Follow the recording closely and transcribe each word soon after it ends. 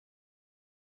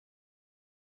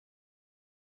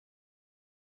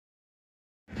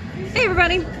Hey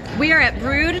everybody, we are at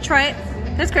Brew Detroit.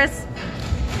 There's Chris.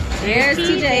 There's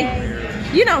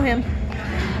TJ. You know him.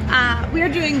 We are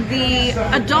doing the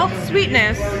adult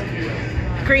sweetness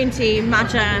green tea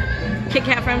matcha Kit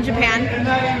Kat from Japan.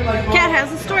 Kat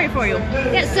has a story for you.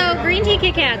 Yeah, so green tea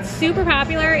Kit Kats, super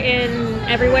popular in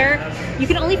everywhere. You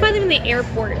can only find them in the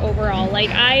airport overall.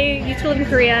 Like, I used to live in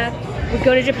Korea, would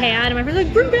go to Japan, and my friends were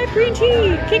like, bring back green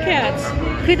tea Kit Kats.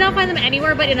 Could not find them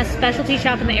anywhere but in a specialty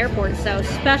shop in the airport. So,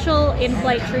 special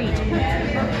in-flight treat,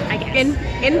 I guess. In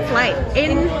flight.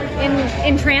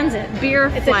 In transit. Beer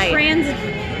it's flight. It's a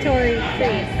transitory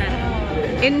treat. I don't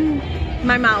know. In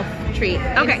my mouth treat.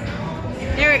 Okay,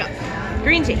 there we go.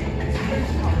 Green tea.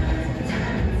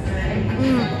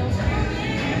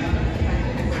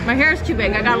 My hair is too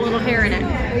big. I got a little hair in it.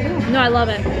 No, I love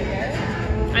it.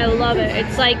 I love it.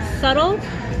 It's like subtle,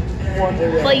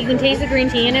 but you can taste the green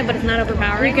tea in it, but it's not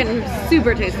overpowering. You can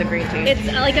super taste the green tea. It's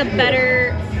like a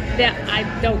better, that I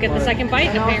don't get the second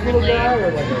bite apparently.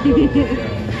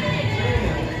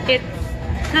 It's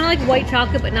kind of like white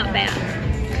chocolate, but not bad.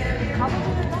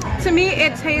 To me,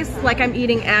 it tastes like I'm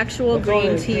eating actual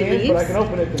green tea leaves,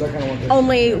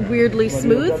 only weirdly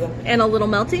smooth and a little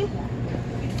melty.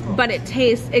 But it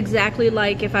tastes exactly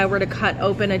like if I were to cut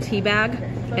open a tea bag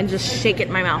and just shake it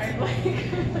in my mouth.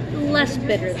 Less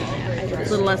bitter than that. A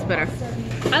little less bitter.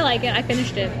 I like it. I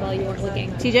finished it while you weren't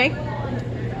looking. TJ?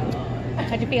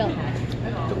 How'd you feel?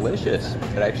 Delicious.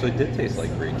 It actually did taste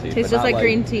like green tea. Tastes just like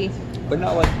green tea. But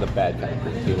not like the bad kind of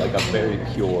green tea, like a very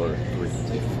pure green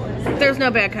tea. There's no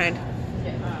bad kind.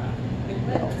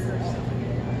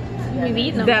 You've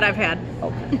eaten them. That I've had.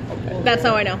 Okay. That's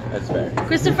how I know. That's fair.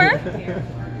 Christopher?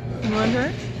 You want to?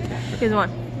 He's the one.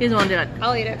 He's the one to do it.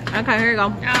 I'll eat it. Okay, here you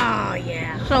go. Oh,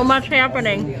 yeah. So much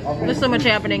happening. There's so much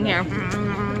happening here.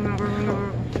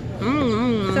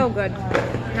 So good.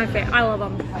 Okay, I love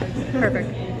them. Perfect.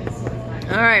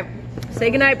 All right. Say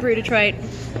goodnight, Brew Detroit.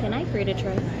 Good night, Brew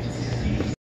Detroit.